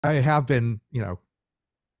I have been,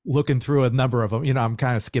 looking through a number of them. I'm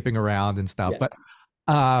kind of skipping around and stuff, Yeah.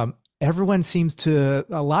 but everyone seems to.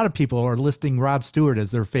 A lot of people are listing Rod Stewart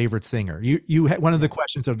as their favorite singer. You had one of the Yeah.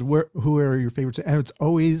 questions of who are your favorites, and it's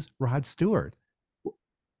always Rod Stewart.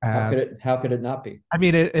 And How could it not be? I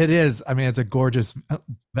mean, it is. I mean, it's a gorgeous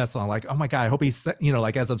vessel. I'm like, oh my god, I hope he's,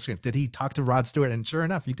 like as I'm screaming, did he talk to Rod Stewart? And sure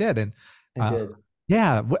enough, he did. And I uh, did.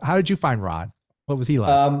 yeah, how did you find Rod? What was he like?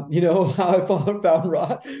 How I found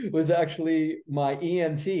Rod was actually my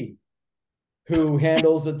ENT, who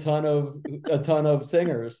handles a ton of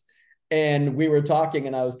singers. And we were talking,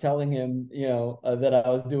 and I was telling him, that I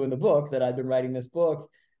was doing the book, that I'd been writing this book.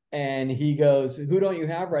 And he goes, "Who don't you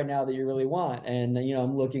have right now that you really want?" And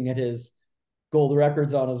I'm looking at his gold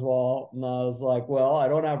records on his wall, and I was like, "Well, I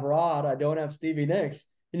don't have Rod, I don't have Stevie Nicks."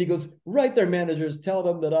 And he goes, "Write their managers, tell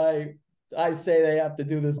them that I say they have to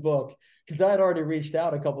do this book," because I had already reached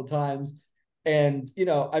out a couple times. And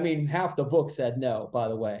half the book said no. By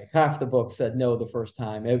the way, half the book said no the first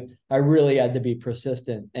time. I really had to be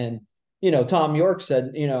persistent. And Tom York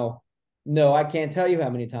said, no, I can't tell you how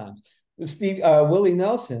many times. Willie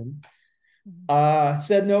Nelson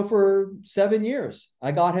said no for 7 years.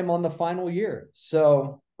 I got him on the final year.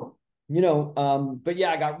 So, but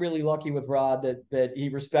yeah, I got really lucky with Rod that he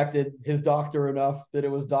respected his doctor enough that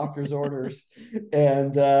it was doctor's orders,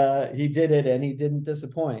 and he did it, and he didn't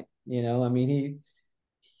disappoint. I mean,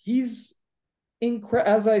 he's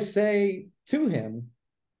as I say to him,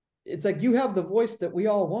 it's like, you have the voice that we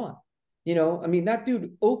all want. I mean, that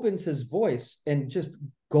dude opens his voice and just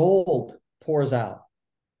gold pours out.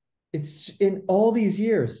 It's in all these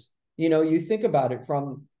years. You think about it,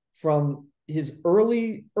 from his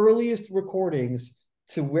earliest recordings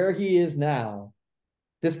to where he is now.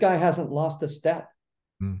 This guy hasn't lost a step.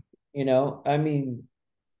 Mm. I mean,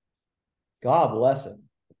 God bless him.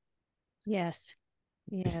 Yes.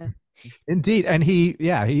 Yeah. Indeed, and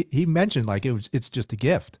he mentioned like it's just a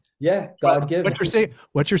gift. Yeah, But God given.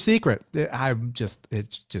 what's your secret?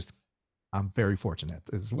 I'm very fortunate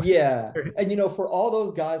as well. Yeah. And for all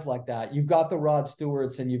those guys like that, you've got the Rod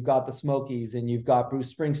Stewarts, and you've got the Smokies, and you've got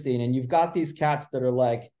Bruce Springsteen, and you've got these cats that are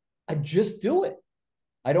like, I just do it.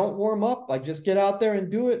 I don't warm up. I just get out there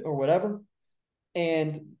and do it, or whatever.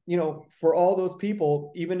 And, for all those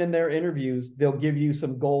people, even in their interviews, they'll give you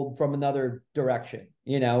some gold from another direction,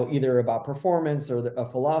 either about performance or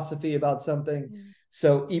a philosophy about something. Mm-hmm.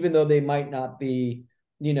 So even though they might not be,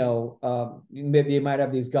 maybe they might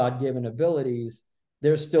have these God-given abilities,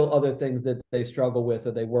 there's still other things that they struggle with,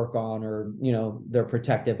 or they work on, or, they're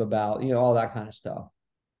protective about, all that kind of stuff.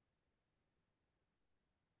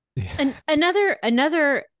 And another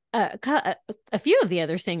a few of the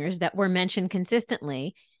other singers that were mentioned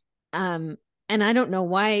consistently, and I don't know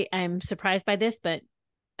why I'm surprised by this, but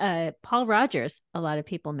Paul Rodgers, a lot of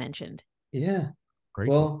people mentioned. Yeah. Great.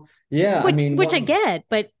 Well, yeah, which I get,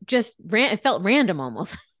 but just it felt random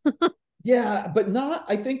almost. Yeah, but not,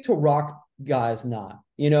 I think, to rock guys, not.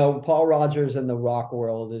 Paul Rodgers in the rock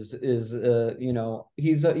world is he's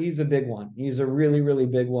a big one. He's a really, really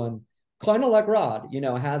big one. Kind of like Rod,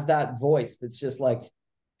 has that voice that's just like,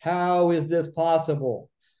 how is this possible?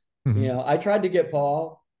 Mm-hmm. I tried to get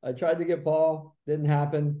Paul. Didn't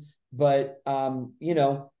happen. But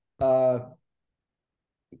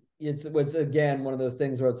it's again one of those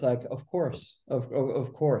things where it's like, of course,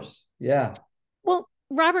 yeah. Well,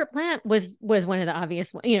 Robert Plant was one of the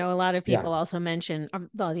obvious. A lot of people also mention,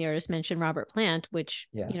 all the artists mention Robert Plant, which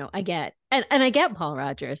I get, and I get Paul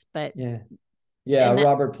Rodgers, but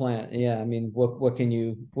Robert Plant. Yeah, I mean, what can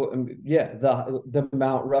you? The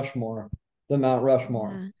Mount Rushmore,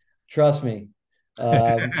 Yeah. Trust me,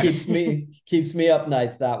 keeps me up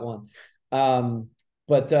nights, that one. But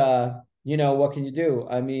what can you do?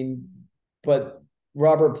 I mean, but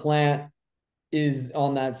Robert Plant is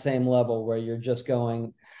on that same level where you're just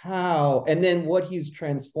going, how? And then what he's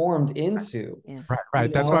transformed into. Yeah.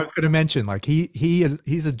 Right. That's what I was going to mention. Like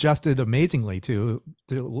he's adjusted amazingly to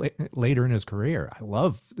later in his career. I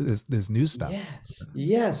love this new stuff.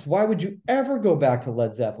 Yes. Why would you ever go back to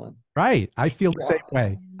Led Zeppelin? Right. I feel the same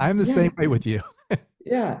way. I'm the same way with you.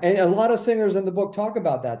 Yeah. And a lot of singers in the book talk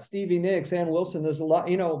about that. Stevie Nicks, Ann Wilson, there's a lot,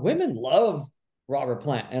 women love Robert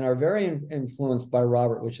Plant and are very influenced by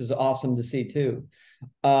Robert, which is awesome to see too.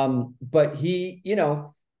 But he,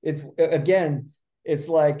 it's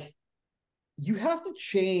like, you have to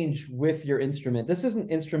change with your instrument. This is an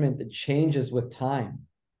instrument that changes with time.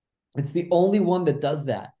 It's the only one that does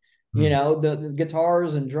that. The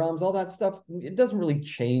guitars and drums, all that stuff, it doesn't really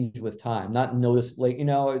change with time, not noticeably.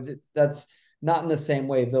 That's not in the same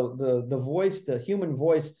way. The voice, the human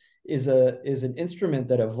voice, is an instrument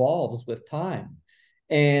that evolves with time.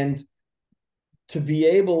 And to be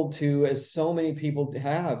able to, as so many people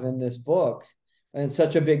have in this book, and it's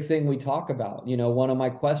such a big thing we talk about, you know, one of my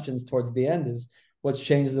questions towards the end is, what's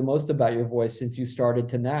changed the most about your voice since you started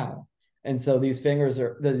to now? And so these singers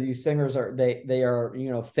are, they are,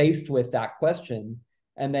 you know, faced with that question,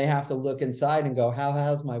 and they have to look inside and go, how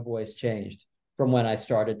has my voice changed from when I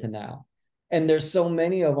started to now? And there's so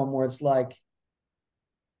many of them where it's like,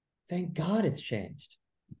 thank God it's changed.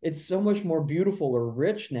 It's so much more beautiful or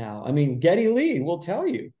rich now. I mean, Geddy Lee will tell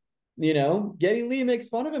you, you know, Geddy Lee makes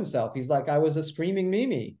fun of himself. He's like, I was a screaming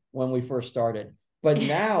Mimi when we first started. But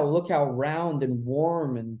now look how round and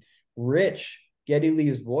warm and rich Geddy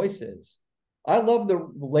Lee's voice is. I love the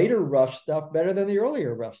later Rush stuff better than the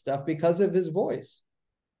earlier Rush stuff because of his voice,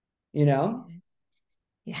 you know?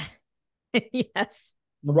 Yeah. Yes.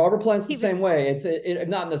 Robert Plant's the same way. It's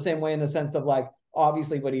not in the same way in the sense of like,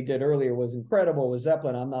 obviously what he did earlier was incredible with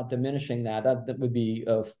Zeppelin. I'm not diminishing that. That would be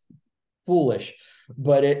foolish,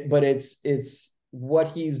 but it's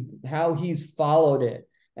what how he's followed it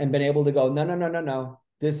and been able to go, no.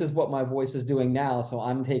 This is what my voice is doing now. So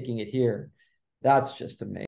I'm taking it here. That's just amazing.